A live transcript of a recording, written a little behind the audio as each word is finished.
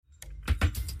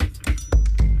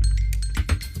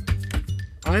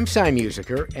I'm Cy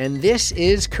Musiker, and this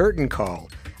is Curtain Call.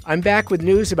 I'm back with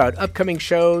news about upcoming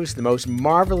shows, the most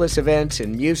marvelous events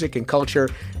in music and culture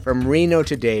from Reno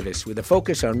to Davis, with a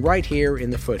focus on right here in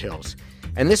the foothills.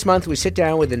 And this month we sit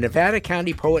down with the Nevada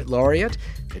County Poet Laureate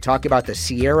to talk about the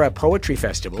Sierra Poetry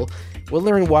Festival. We'll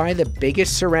learn why the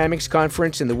biggest ceramics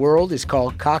conference in the world is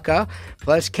called CACA,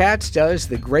 plus Cats does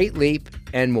The Great Leap,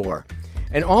 and more.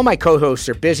 And all my co-hosts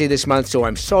are busy this month, so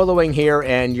I'm soloing here,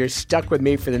 and you're stuck with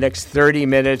me for the next 30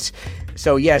 minutes.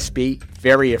 So yes, be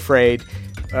very afraid.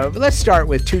 But let's start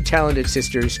with two talented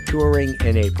sisters touring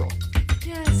in April.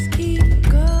 Just keep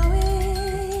going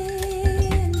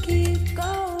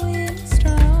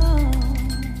strong.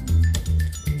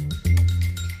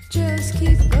 Just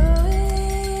keep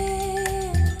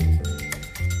going,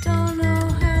 don't know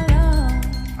how long.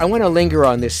 I want to linger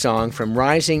on this song from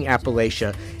Rising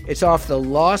Appalachia. It's off the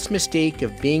Lost Mystique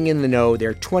of Being in the Know,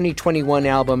 their 2021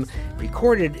 album,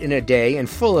 recorded in a day and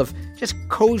full of just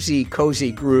cozy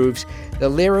grooves. The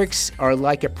lyrics are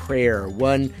like a prayer,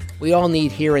 one we all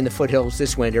need here in the foothills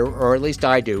this winter, or at least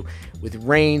I do, with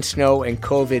rain, snow, and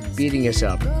COVID beating us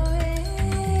up.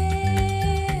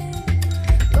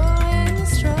 Going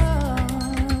strong.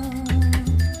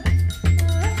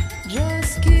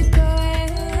 Just keep going.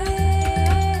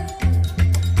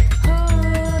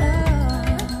 Hold on.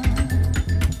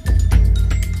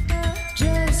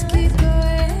 Just keep going.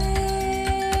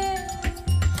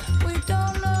 We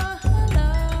don't know how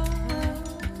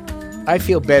long. I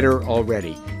feel better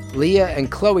already. Leah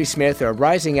and Chloe Smith are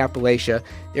Rising Appalachia.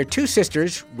 They're two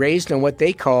sisters raised on what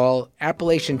they call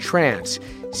Appalachian trance,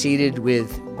 seated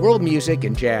with world music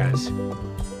and jazz.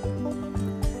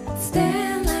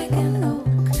 Stand like an oak,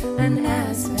 an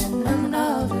aspen, an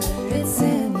alder. It's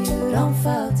in you, don't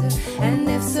falter. And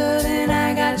if so, then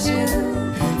I got you.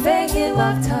 Fake it,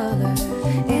 walk taller.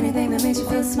 Anything that makes you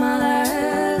feel smaller,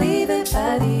 leave it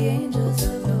by the angels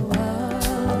of the wall.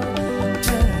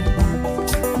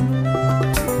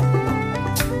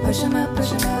 Push 'em up,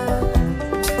 push 'em up.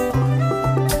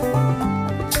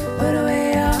 Put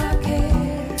away all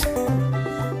care.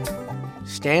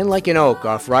 Stand Like an Oak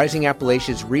off Rising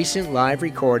Appalachia's recent live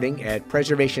recording at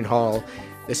Preservation Hall.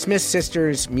 The Smith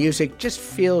sisters' music just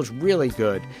feels really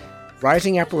good.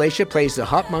 Rising Appalachia plays the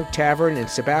Hop Monk Tavern in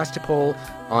Sebastopol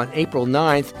on April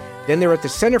 9th. Then they're at the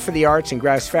Center for the Arts in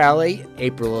Grass Valley,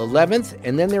 April 11th.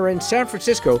 And then they're in San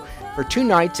Francisco for 2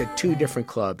 nights at 2 different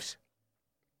clubs.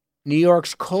 New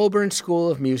York's Colburn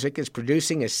School of Music is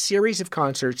producing a series of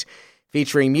concerts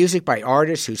featuring music by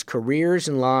artists whose careers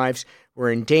and lives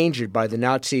were endangered by the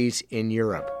Nazis in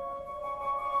Europe.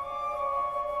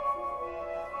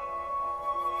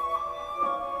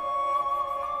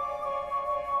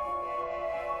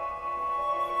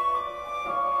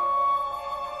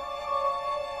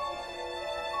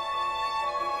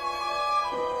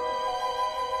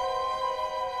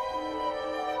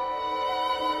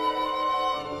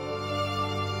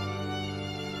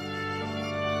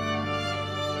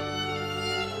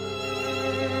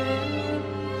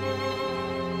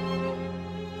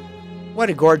 What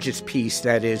a gorgeous piece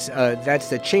that is. That's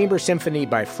the Chamber Symphony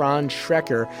by Franz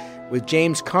Schrecker, with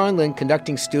James Conlon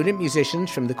conducting student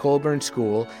musicians from the Colburn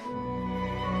School.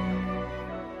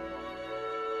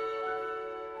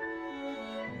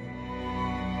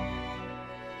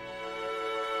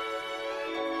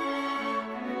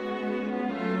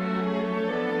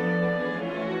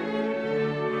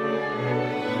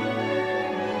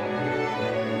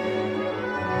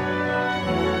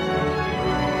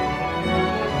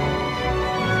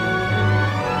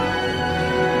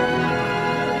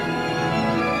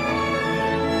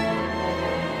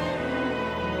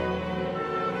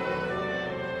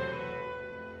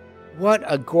 What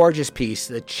a gorgeous piece,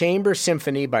 the Chamber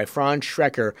Symphony by Franz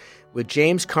Schrecker, with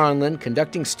James Conlon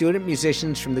conducting student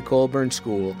musicians from the Colburn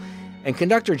School. And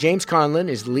conductor James Conlon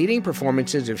is leading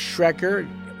performances of Schrecker,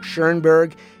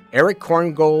 Schoenberg, Eric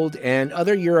Korngold, and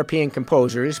other European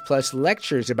composers, plus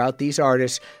lectures about these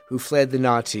artists who fled the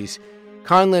Nazis.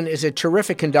 Conlon is a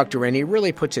terrific conductor, and he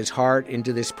really puts his heart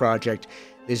into this project.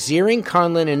 The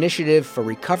Ziering-Conlon Initiative for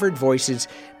Recovered Voices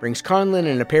brings Conlon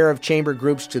and a pair of chamber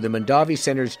groups to the Mondavi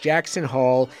Center's Jackson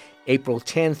Hall, April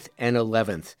 10th and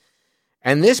 11th.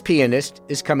 And this pianist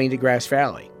is coming to Grass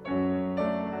Valley.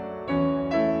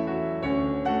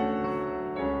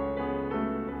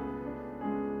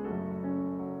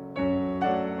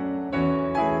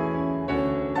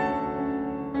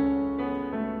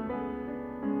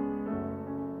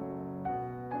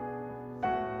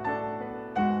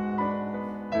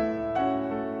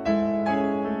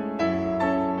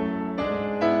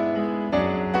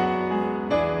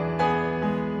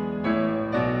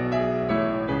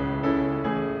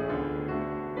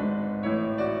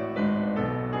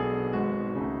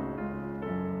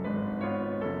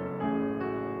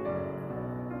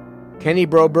 Kenny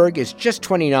Broberg is just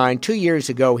 29. 2 years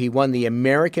ago, he won the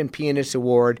American Pianist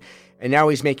Award, and now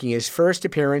he's making his first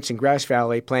appearance in Grass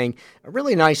Valley, playing a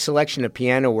really nice selection of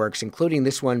piano works, including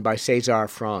this one by César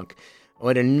Franck.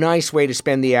 What a nice way to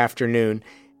spend the afternoon.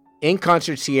 In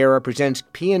Concert Sierra presents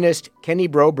pianist Kenny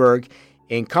Broberg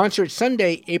in concert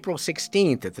Sunday, April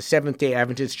 16th at the Seventh-day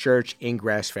Adventist Church in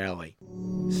Grass Valley.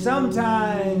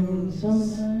 Sometimes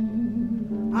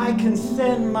I can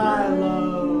send my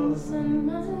love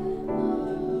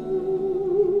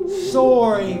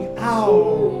soaring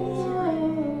out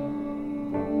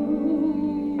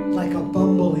like a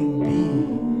bumbling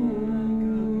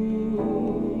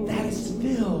bee that is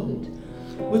filled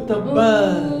with the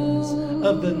buzz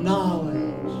of the knowledge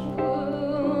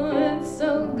It's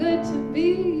so good to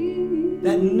be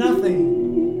that nothing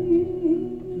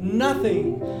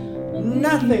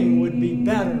would be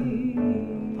better.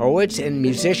 Poets and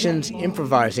musicians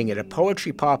improvising at a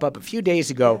poetry pop-up a few days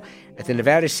ago at the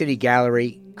Nevada City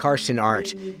Gallery, Carson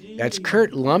Art. That's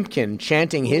Kurt Lumpkin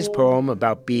chanting his poem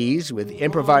about bees with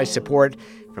improvised support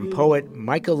from poet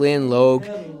Michael Lynn Logue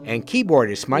and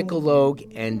keyboardist Michael Logue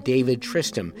and David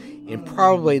Tristram in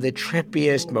probably the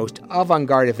trippiest, most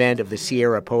avant-garde event of the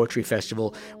Sierra Poetry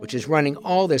Festival, which is running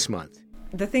all this month.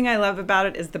 The thing I love about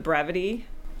it is the brevity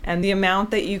and the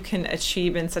amount that you can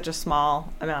achieve in such a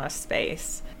small amount of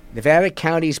space. Nevada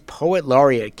County's Poet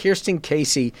Laureate, Kirsten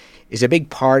Casey, is a big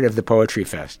part of the Poetry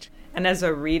Fest. And as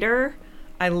a reader,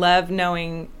 I love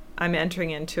knowing I'm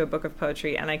entering into a book of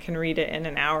poetry and I can read it in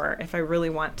an hour if I really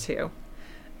want to.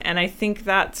 And I think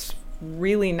that's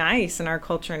really nice in our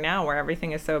culture now where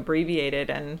everything is so abbreviated.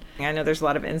 And I know there's a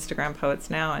lot of Instagram poets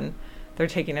now and they're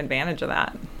taking advantage of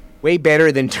that. Way better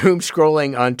than doom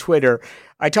scrolling on Twitter.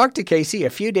 I talked to Casey a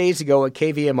few days ago at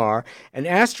KVMR and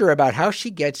asked her about how she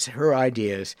gets her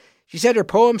ideas. She said her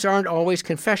poems aren't always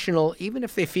confessional, even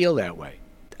if they feel that way.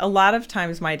 A lot of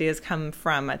times my ideas come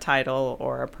from a title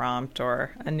or a prompt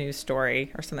or a news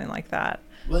story or something like that.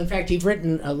 Well, in fact, you've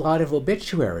written a lot of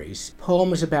obituaries,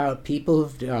 poems about people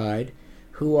who've died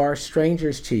who are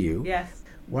strangers to you. Yes.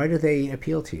 Why do they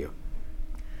appeal to you?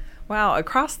 Wow,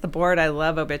 across the board, I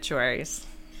love obituaries.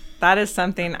 That is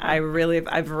something I've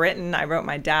written. I wrote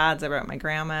my dad's, I wrote my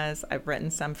grandma's, I've written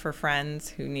some for friends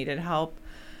who needed help.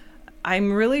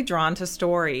 I'm really drawn to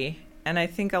story, and I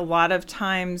think a lot of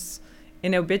times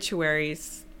in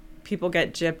obituaries, people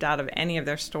get gypped out of any of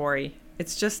their story.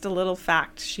 It's just a little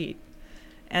fact sheet.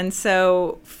 And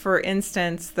so, for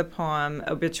instance, the poem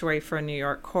Obituary for a New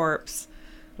York Corpse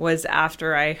was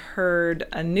after I heard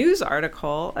a news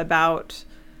article about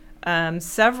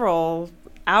several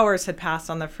hours had passed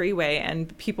on the freeway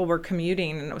and people were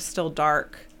commuting and it was still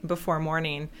dark before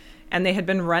morning and they had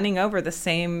been running over the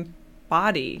same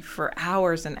body for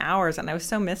hours and hours. And I was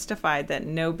so mystified that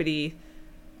nobody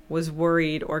was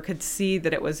worried or could see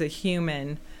that it was a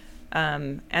human.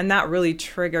 And that really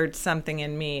triggered something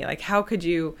in me. Like, how could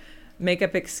you make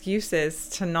up excuses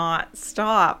to not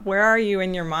stop? Where are you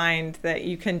in your mind that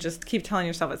you can just keep telling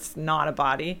yourself it's not a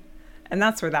body? And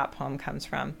that's where that poem comes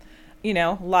from. You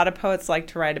know, a lot of poets like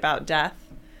to write about death.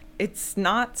 It's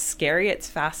not scary, it's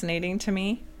fascinating to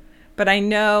me. But I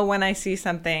know when I see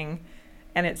something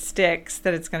and it sticks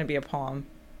that it's going to be a poem.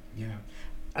 Yeah.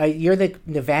 You're the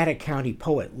Nevada County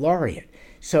Poet Laureate.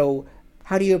 So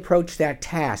how do you approach that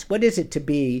task? What is it to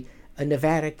be a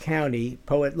Nevada County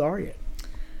Poet Laureate?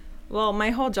 Well, my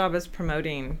whole job is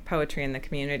promoting poetry in the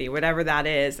community, whatever that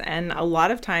is. And a lot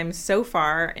of times so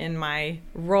far in my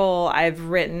role, I've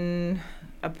written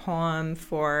a poem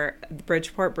for the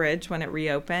Bridgeport Bridge when it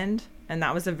reopened, and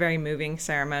that was a very moving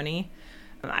ceremony.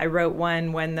 I wrote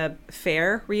one when the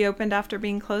fair reopened after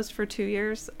being closed for 2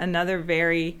 years. Another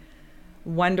very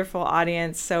wonderful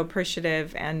audience, so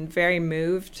appreciative and very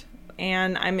moved.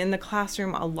 And I'm in the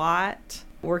classroom a lot,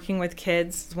 working with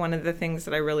kids. It's one of the things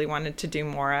that I really wanted to do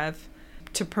more of,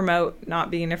 to promote not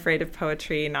being afraid of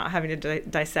poetry, not having to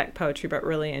dissect poetry, but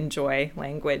really enjoy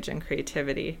language and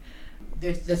creativity.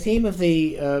 The theme of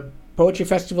the Poetry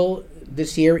Festival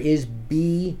this year is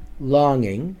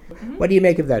belonging. Mm-hmm. What do you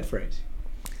make of that phrase?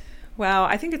 Well,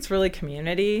 I think it's really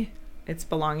community. It's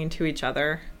belonging to each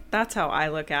other. That's how I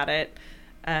look at it.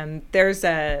 There's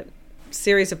a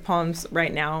series of poems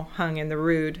right now hung in the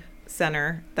Rood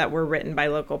Center that were written by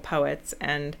local poets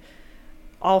and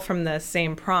all from the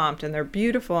same prompt, and they're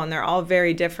beautiful and they're all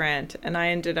very different. And I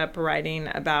ended up writing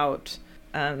about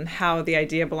how the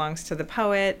idea belongs to the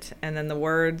poet, and then the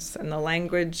words and the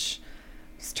language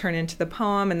turn into the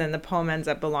poem, and then the poem ends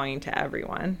up belonging to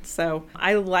everyone. So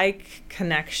I like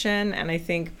connection, and I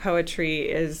think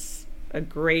poetry is a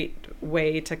great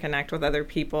way to connect with other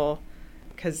people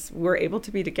because we're able to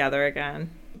be together again.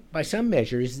 by some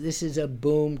measures, this is a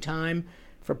boom time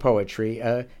for poetry.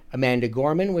 Amanda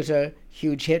Gorman was a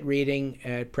huge hit reading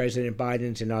at President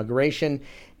Biden's inauguration,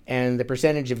 and the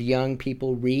percentage of young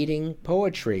people reading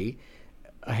poetry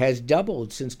has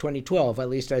doubled since 2012. At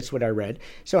least that's what I read.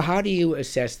 So how do you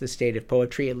assess the state of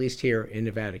poetry, at least here in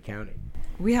Nevada County?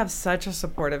 We have such a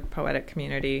supportive poetic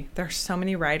community. There are so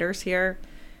many writers here.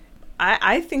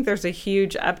 I think there's a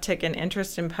huge uptick in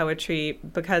interest in poetry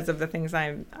because of the things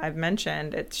I've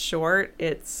mentioned. It's short,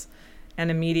 it's an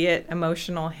immediate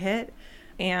emotional hit,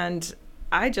 and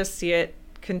I just see it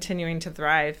continuing to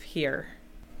thrive here.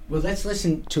 Well, let's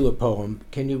listen to a poem.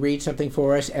 Can you read something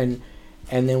for us, and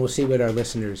then we'll see what our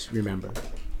listeners remember.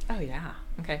 Oh, yeah.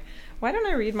 Okay. Why don't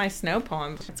I read my snow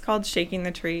poem? It's called Shaking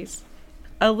the Trees.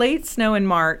 A late snow in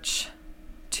March,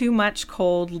 too much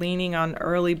cold leaning on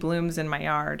early blooms in my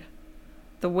yard.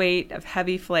 The weight of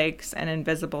heavy flakes and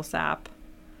invisible sap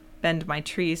bend my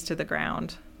trees to the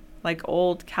ground, like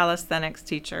old calisthenics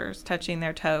teachers touching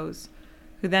their toes,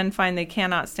 who then find they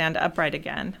cannot stand upright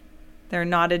again, their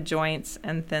knotted joints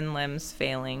and thin limbs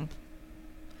failing.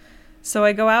 So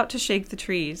I go out to shake the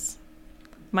trees,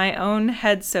 my own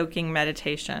head-soaking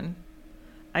meditation.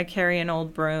 I carry an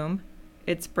old broom,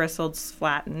 its bristles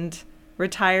flattened,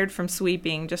 retired from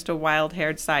sweeping, just a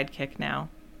wild-haired sidekick now.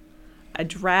 I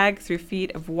drag through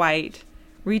feet of white,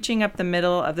 reaching up the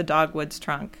middle of the dogwood's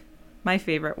trunk, my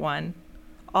favorite one,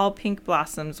 all pink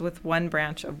blossoms with one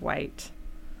branch of white.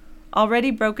 Already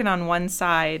broken on one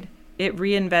side, it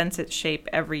reinvents its shape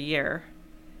every year,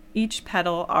 each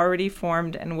petal already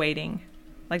formed and waiting,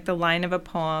 like the line of a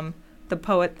poem the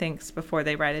poet thinks before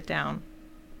they write it down.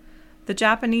 The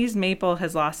Japanese maple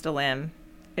has lost a limb,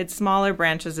 its smaller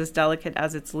branches as delicate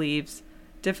as its leaves,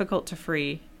 difficult to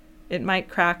free. It might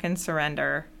crack and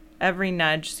surrender. Every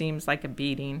nudge seems like a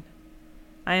beating.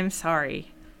 I am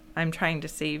sorry. I'm trying to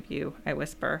save you, I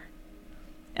whisper.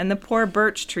 And the poor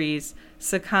birch trees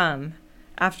succumb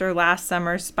after last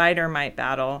summer's spider mite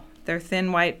battle. Their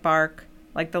thin white bark,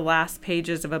 like the last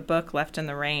pages of a book left in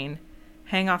the rain,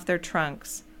 hang off their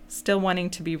trunks, still wanting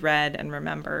to be read and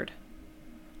remembered.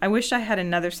 I wish I had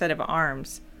another set of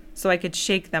arms, so I could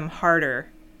shake them harder,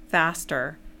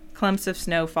 faster. Clumps of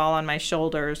snow fall on my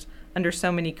shoulders under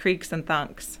so many creaks and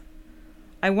thunks.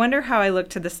 I wonder how I look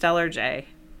to the stellar jay,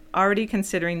 already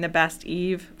considering the best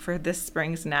eve for this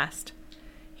spring's nest.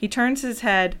 He turns his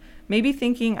head, maybe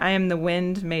thinking I am the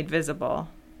wind made visible,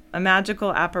 a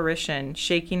magical apparition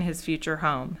shaking his future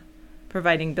home,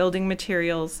 providing building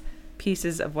materials,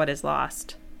 pieces of what is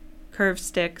lost, curved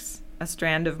sticks, a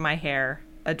strand of my hair,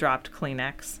 a dropped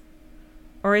Kleenex.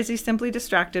 Or is he simply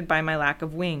distracted by my lack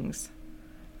of wings?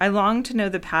 I long to know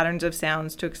the patterns of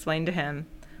sounds to explain to him,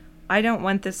 I don't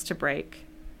want this to break,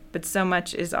 but so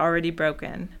much is already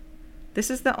broken. This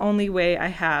is the only way I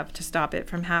have to stop it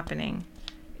from happening.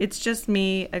 It's just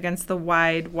me against the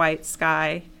wide, white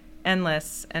sky,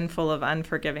 endless and full of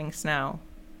unforgiving snow.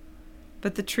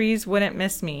 But the trees wouldn't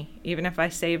miss me, even if I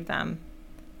saved them.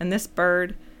 And this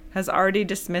bird has already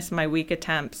dismissed my weak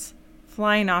attempts,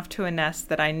 flying off to a nest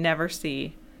that I never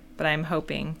see, but I'm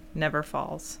hoping never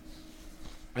falls.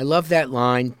 I love that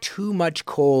line, too much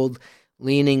cold,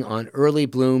 leaning on early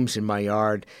blooms in my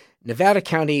yard. Nevada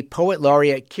County Poet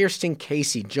Laureate Kirsten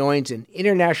Casey joins an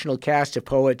international cast of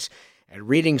poets at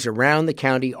readings around the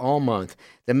county all month.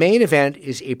 The main event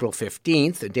is April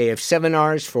 15th, a day of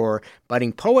seminars for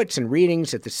budding poets and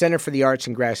readings at the Center for the Arts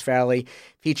in Grass Valley,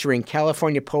 featuring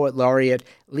California Poet Laureate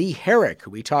Lee Herrick,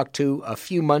 who we talked to a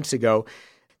few months ago.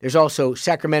 There's also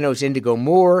Sacramento's Indigo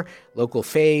Moore, local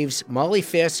faves, Molly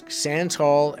Fisk, Sands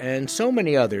Hall, and so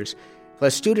many others,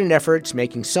 plus student efforts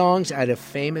making songs out of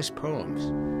famous poems.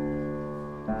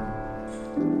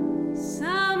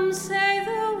 Some say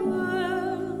the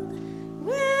world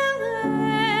will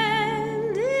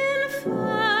end in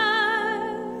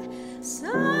fire.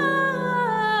 Some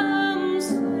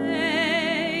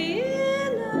say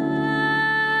in ice.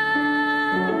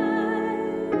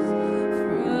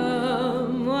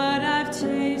 From what I've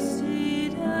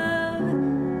tasted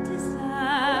of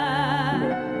desire,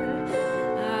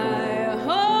 I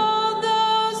hold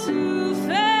those who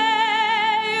favor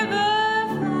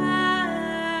fire.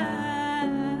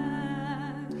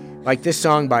 Like this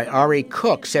song by Ari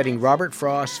Cook, setting Robert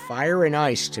Frost's Fire and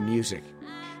Ice to music.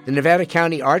 The Nevada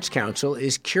County Arts Council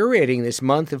is curating this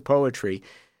month of poetry.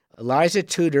 Eliza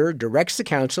Tudor directs the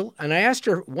council, and I asked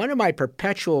her one of my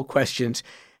perpetual questions: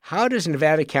 how does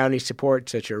Nevada County support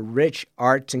such a rich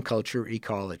arts and culture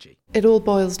ecology? It all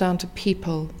boils down to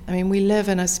people. I mean, we live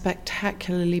in a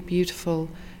spectacularly beautiful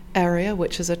area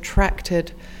which has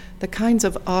attracted the kinds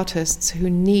of artists who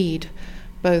need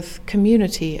both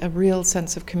community, a real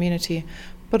sense of community,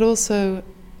 but also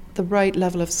the right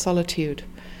level of solitude.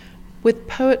 With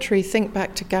poetry, think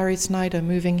back to Gary Snyder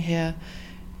moving here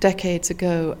decades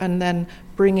ago and then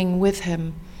bringing with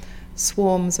him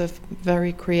swarms of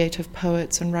very creative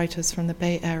poets and writers from the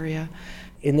Bay Area.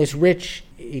 In this rich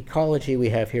ecology we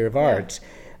have here of arts,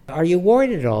 are you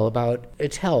worried at all about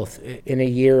its health in a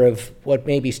year of what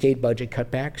may be state budget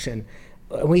cutbacks? And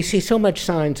we see so much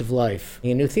signs of life.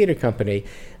 In New Theatre Company,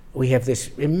 we have this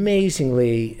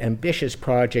amazingly ambitious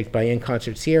project by In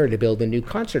Concert Sierra to build a new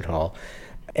concert hall.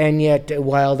 And yet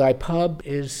Wild Eye Pub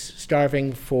is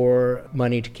starving for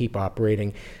money to keep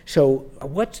operating. So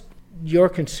what's your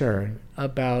concern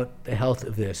about the health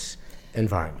of this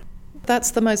environment?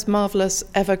 That's the most marvelous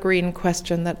evergreen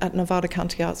question that at Nevada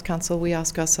County Arts Council we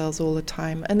ask ourselves all the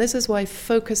time. And this is why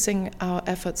focusing our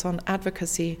efforts on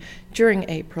advocacy during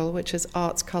April, which is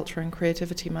Arts, Culture and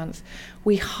Creativity Month,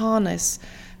 we harness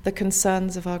the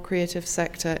concerns of our creative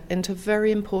sector into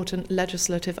very important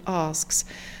legislative asks.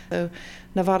 So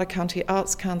Nevada County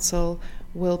Arts Council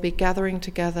will be gathering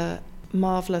together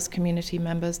marvelous community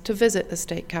members to visit the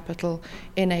state capitol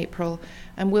in April,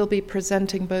 and we'll be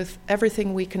presenting both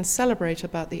everything we can celebrate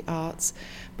about the arts,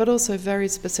 but also very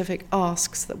specific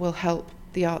asks that will help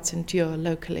the arts endure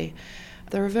locally.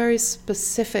 There are very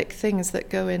specific things that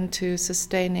go into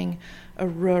sustaining a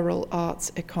rural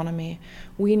arts economy.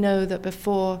 We know that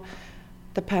before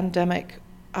the pandemic,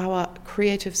 our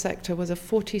creative sector was a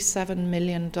 $47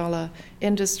 million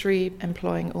industry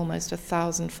employing almost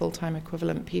 1,000 full-time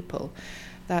equivalent people.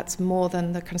 That's more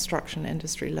than the construction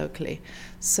industry locally.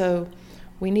 So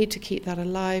we need to keep that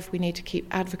alive, we need to keep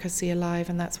advocacy alive,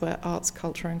 and that's where Arts,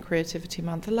 Culture and Creativity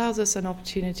Month allows us an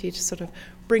opportunity to sort of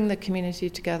bring the community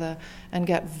together and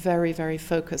get very, very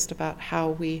focused about how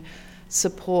we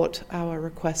support our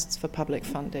requests for public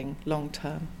funding long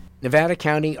term. Nevada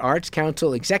County Arts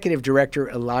Council Executive Director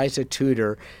Eliza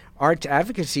Tudor. Arts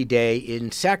Advocacy Day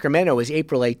in Sacramento is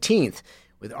April 18th,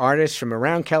 with artists from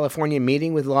around California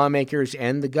meeting with lawmakers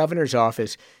and the governor's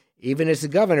office, even as the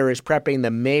governor is prepping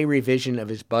the May revision of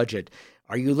his budget.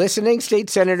 Are you listening, State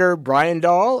Senator Brian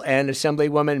Dahl and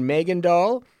Assemblywoman Megan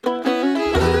Dahl?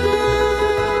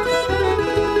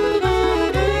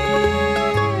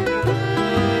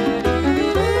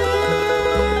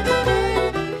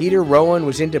 Peter Rowan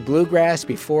was into bluegrass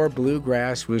before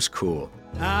bluegrass was cool.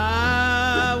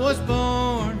 I was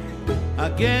born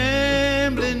a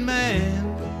gambling man,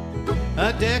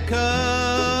 a deck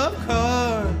of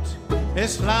cards, a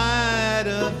sleight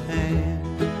of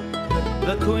hand,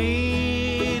 the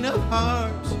queen of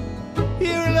hearts,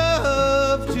 your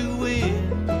love to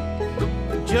win,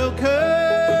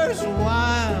 joker's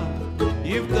wild,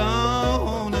 you've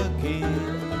gone again.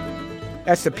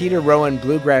 That's the Peter Rowan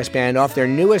Bluegrass Band off their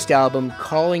newest album,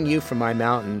 Calling You From My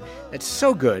Mountain. That's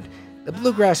so good. The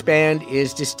Bluegrass Band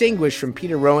is distinguished from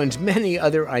Peter Rowan's many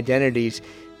other identities.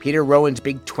 Peter Rowan's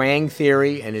big twang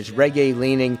theory and his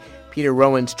reggae-leaning Peter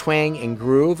Rowan's twang and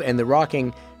groove and the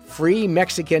rocking Free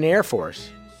Mexican Air Force.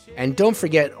 And don't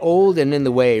forget Old and in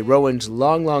the Way, Rowan's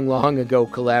long ago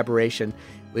collaboration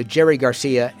with Jerry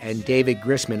Garcia and David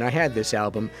Grisman. I had this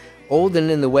album. Old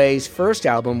and in the Way's first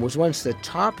album was once the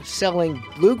top-selling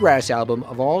bluegrass album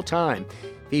of all time,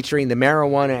 featuring the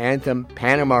marijuana anthem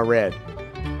Panama Red.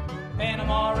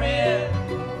 Panama Red,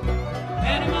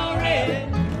 Panama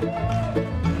Red,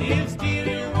 he'll steal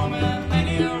your woman and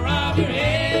he'll rob your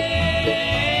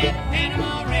head.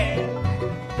 Panama Red,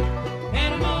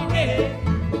 Panama Red,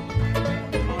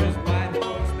 for his white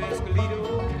horse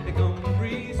Mescalito, they come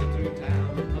breezing through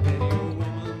town. I bet your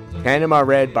woman's Panama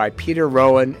Red by Peter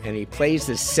Rowan, and he plays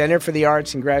the Center for the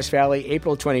Arts in Grass Valley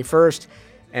April 21st,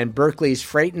 and Berkeley's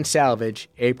Freight and Salvage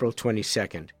April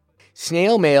 22nd.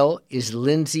 Snail Mail is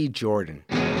Lindsay Jordan.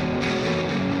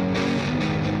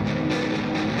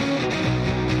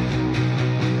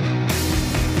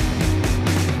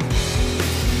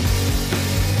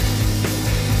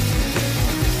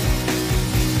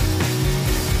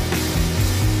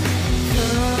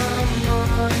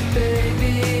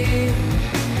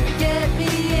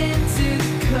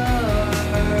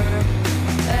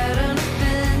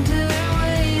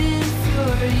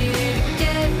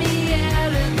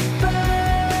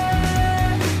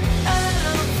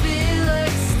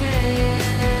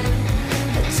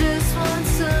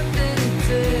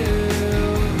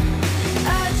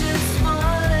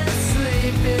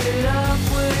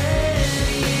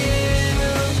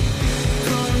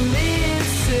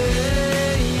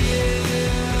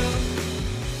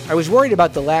 I was worried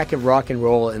about the lack of rock and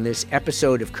roll in this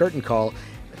episode of Curtain Call,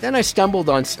 but then I stumbled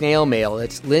on Snail Mail.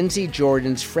 It's Lindsay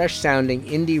Jordan's fresh-sounding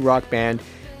indie rock band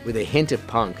with a hint of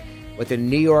punk. what the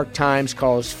New York Times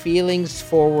calls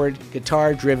feelings-forward,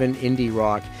 guitar-driven indie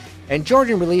rock. And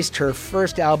Jordan released her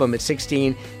first album at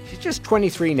 16. She's just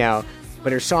 23 now,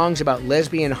 but her songs about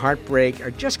lesbian heartbreak are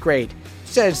just great,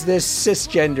 says this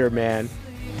cisgender man.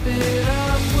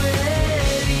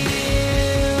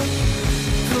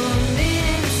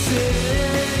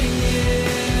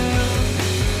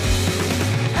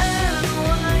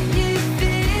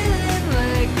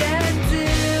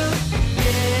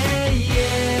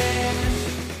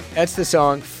 That's the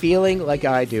song Feeling Like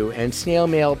I Do, and Snail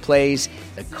Mail plays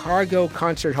the Cargo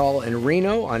Concert Hall in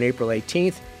Reno on April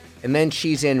 18th, and then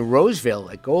she's in Roseville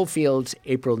at Goldfields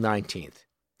April 19th.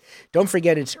 Don't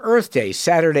forget it's Earth Day,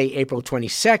 Saturday, April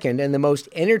 22nd, and the most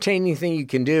entertaining thing you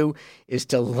can do is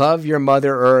to love your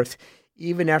Mother Earth,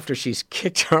 even after she's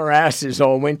kicked our asses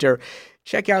all winter.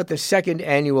 Check out the second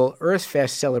annual Earth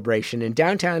Fest celebration in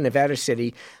downtown Nevada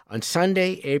City on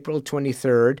Sunday, April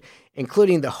 23rd,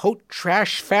 including the Haute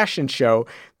Trash Fashion Show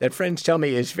that friends tell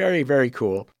me is very, very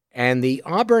cool. And the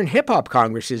Auburn Hip Hop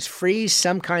Congress's free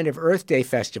Some Kind of Earth Day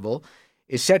Festival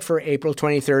is set for April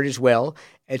 23rd as well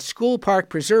at School Park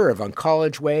Preserve on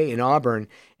College Way in Auburn,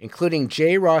 including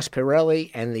J. Ross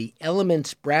Pirelli and the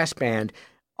Elements Brass Band,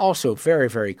 also very,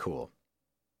 very cool.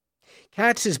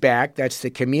 CATS is back. That's the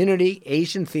Community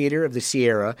Asian Theater of the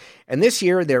Sierra, and this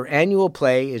year their annual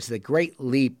play is The Great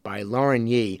Leap by Lauren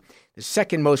Yee, the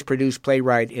second most produced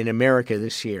playwright in America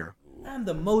this year. I'm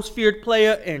the most feared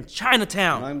player in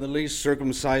Chinatown. I'm the least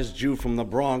circumcised Jew from the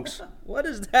Bronx. What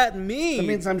does that mean? That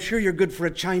means I'm sure you're good for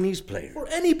a Chinese player. For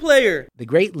any player. The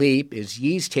Great Leap is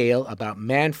Yee's tale about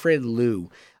Manfred Liu,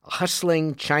 a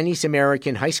hustling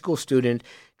Chinese-American high school student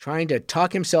trying to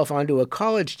talk himself onto a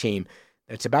college team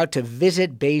that's about to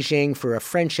visit Beijing for a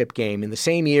friendship game in the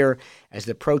same year as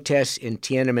the protests in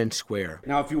Tiananmen Square.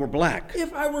 Now, if you were black...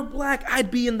 If I were black,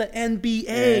 I'd be in the NBA.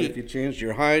 And if you changed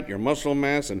your height, your muscle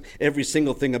mass, and every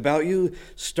single thing about you,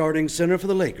 starting center for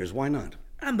the Lakers, why not?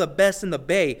 I'm the best in the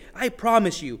Bay. I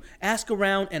promise you. Ask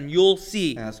around and you'll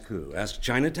see. Ask who? Ask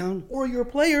Chinatown? Or your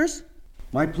players.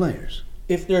 My players?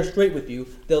 If they're straight with you,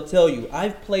 they'll tell you,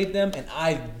 I've played them and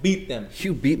I've beat them.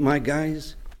 You beat my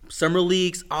guys? Summer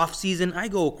leagues, off-season, I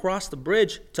go across the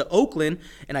bridge to Oakland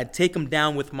and I take them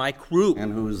down with my crew.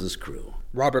 And who is this crew?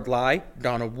 Robert Lai,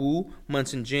 Donna Wu,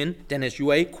 Munson Jin, Dennis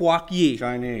Yue, Kwok Yi.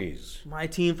 Chinese. My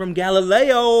team from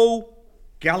Galileo.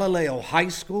 Galileo High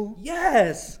School?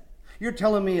 Yes. You're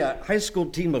telling me a high school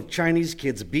team of Chinese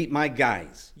kids beat my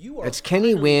guys? That's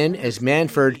Kenny Wynn as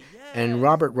Manfred and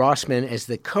Robert Rossman as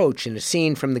the coach in a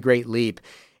scene from The Great Leap.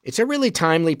 It's a really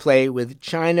timely play with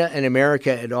China and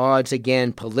America at odds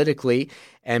again politically,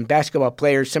 and basketball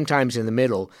players sometimes in the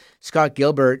middle. Scott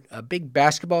Gilbert, a big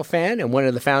basketball fan and one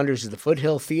of the founders of the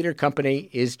Foothill Theater Company,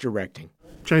 is directing.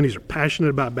 Chinese are passionate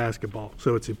about basketball,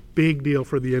 so it's a big deal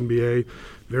for the NBA.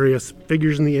 Various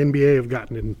figures in the NBA have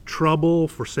gotten in trouble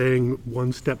for saying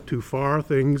one step too far,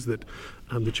 things that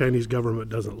the Chinese government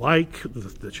doesn't like.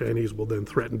 The Chinese will then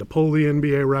threaten to pull the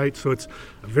NBA rights, so it's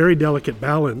a very delicate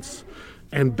balance.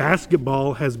 And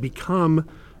basketball has become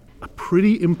a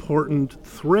pretty important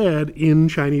thread in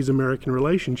Chinese-American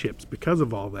relationships because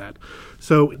of all that.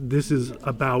 So this is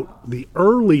about the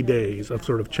early days of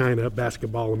sort of China,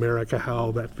 basketball, America,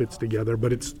 how that fits together.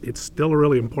 But it's still a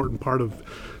really important part of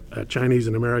Chinese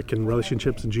and American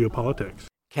relationships and geopolitics.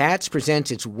 CATS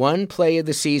presents its one play of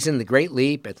the season, The Great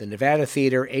Leap, at the Nevada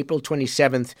Theater, April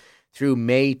 27th through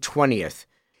May 20th.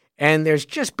 And there's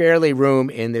just barely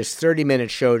room in this 30-minute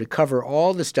show to cover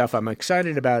all the stuff I'm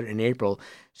excited about in April.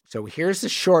 So here's the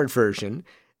short version.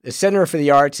 The Center for the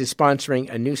Arts is sponsoring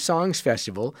a new songs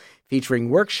festival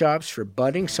featuring workshops for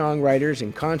budding songwriters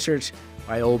and concerts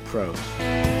by old pros.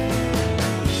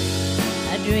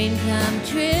 A dream come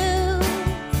true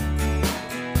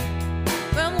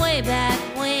from way back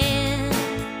when.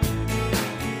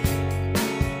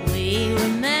 We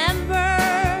remember,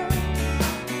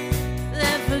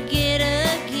 then forget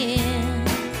again.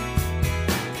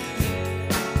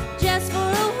 Just for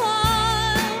a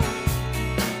while,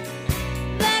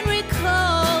 then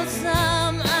recall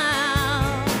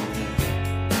somehow.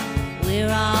 We're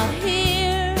all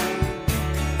here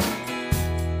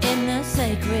in the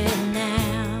sacred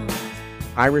now.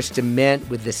 Iris Dement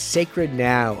with The Sacred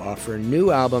Now off her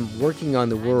new album, Working on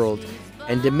the World.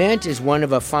 And Dement is one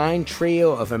of a fine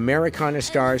trio of Americana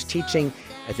stars teaching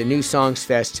at the New Songs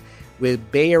Fest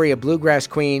with Bay Area bluegrass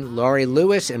queen Laurie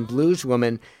Lewis and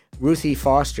blueswoman Ruthie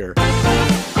Foster.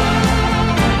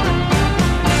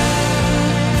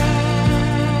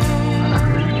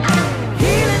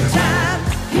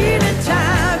 Healing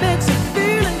time, it's a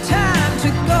feeling time to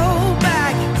go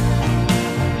back.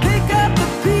 Pick up the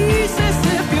pieces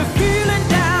if you're feeling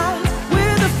down.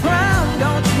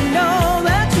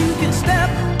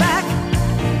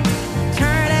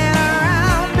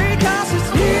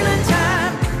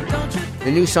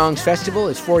 The New Songs Festival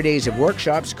is 4 days of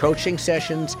workshops, coaching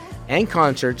sessions, and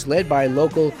concerts led by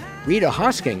local Rita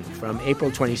Hosking from April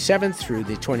 27th through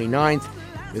the 29th,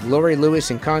 with Laurie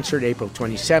Lewis in concert April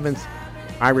 27th,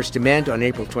 Iris Dement on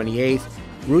April 28th,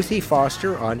 Ruthie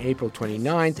Foster on April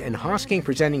 29th, and Hosking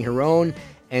presenting her own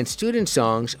and student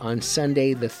songs on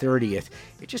Sunday the 30th.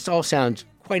 It just all sounds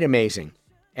quite amazing,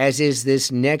 as is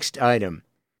this next item.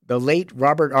 The late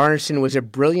Robert Arneson was a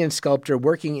brilliant sculptor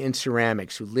working in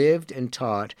ceramics who lived and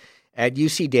taught at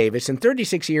UC Davis, and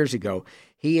 36 years ago,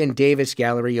 he and Davis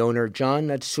Gallery owner John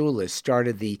Natsoulis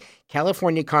started the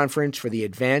California Conference for the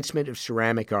Advancement of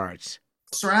Ceramic Arts.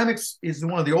 Ceramics is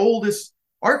one of the oldest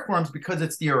art forms because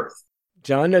it's the earth.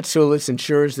 John Natsoulis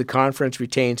ensures the conference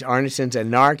retains Arneson's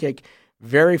anarchic,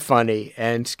 very funny,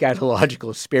 and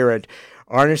scatological spirit.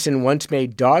 Arneson once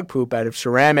made dog poop out of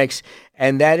ceramics,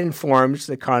 and that informs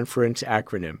the conference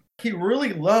acronym. He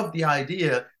really loved the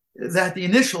idea that the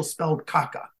initials spelled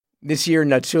caca. This year,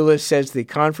 Natsoulis says the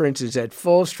conference is at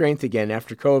full strength again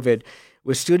after COVID,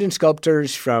 with student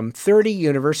sculptors from 30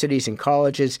 universities and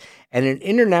colleges and an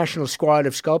international squad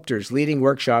of sculptors leading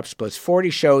workshops, plus 40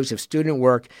 shows of student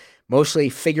work, mostly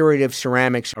figurative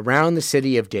ceramics, around the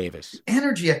city of Davis.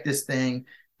 Energy at this thing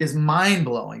is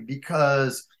mind-blowing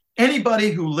because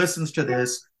anybody who listens to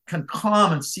this can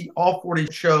come and see all 40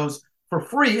 shows for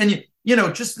free. And,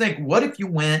 just think, what if you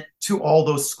went to all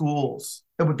those schools?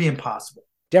 It would be impossible.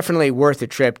 Definitely worth a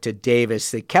trip to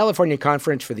Davis. The California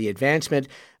Conference for the Advancement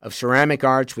of Ceramic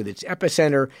Arts, with its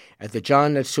epicenter at the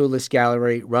John Natsoulis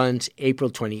Gallery, runs April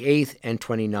 28th and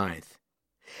 29th.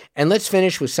 And let's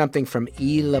finish with something from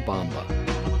Y La Bamba.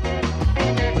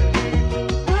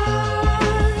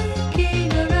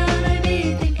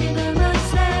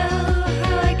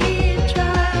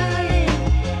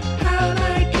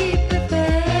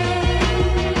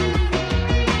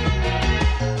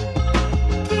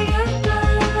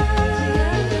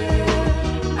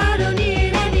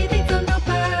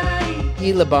 Y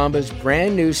La Bamba's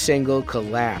brand new single,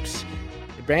 Collapse.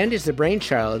 The band is the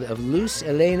brainchild of Luz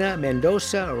Elena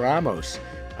Mendoza Ramos,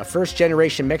 a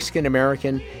first-generation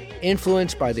Mexican-American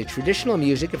influenced by the traditional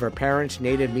music of her parents'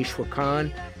 native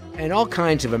Michoacan and all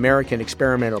kinds of American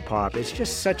experimental pop. It's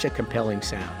just such a compelling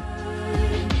sound.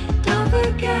 Don't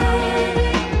forget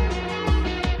it.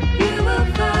 You will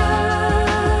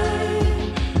find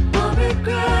more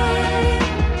regret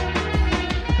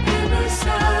in the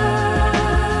silence.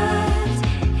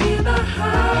 Here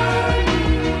behind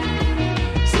you,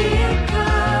 see it come.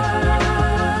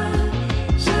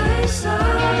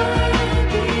 Shine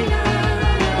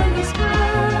behind the sky.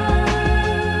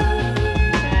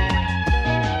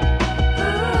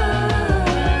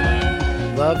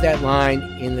 Love that line,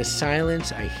 "In the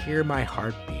silence, I hear my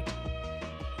heartbeat."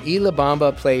 Y La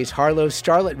Bamba plays Harlow's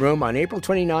Starlit Room on April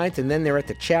 29th, and then they're at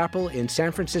the Chapel in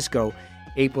San Francisco,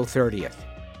 April 30th.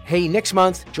 Hey, next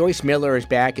month, Joyce Miller is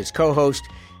back as co-host,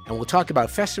 and we'll talk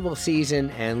about festival season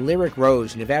and Lyric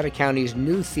Rose, Nevada County's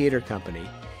new theater company.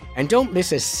 And don't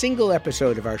miss a single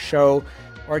episode of our show,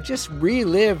 or just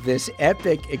relive this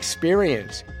epic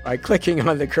experience by clicking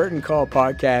on the Curtain Call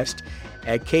podcast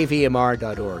at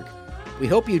kvmr.org. We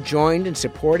hope you joined in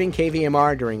supporting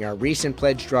KVMR during our recent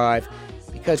pledge drive,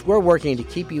 because we're working to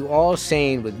keep you all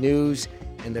sane with news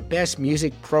and the best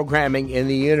music programming in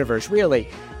the universe. Really,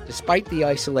 despite the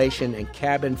isolation and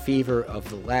cabin fever of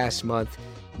the last month,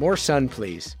 more sun,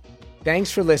 please.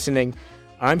 Thanks for listening.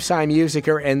 I'm Cy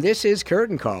Musiker, and this is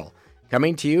Curtain Call,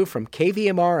 coming to you from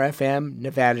KVMR FM,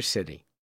 Nevada City.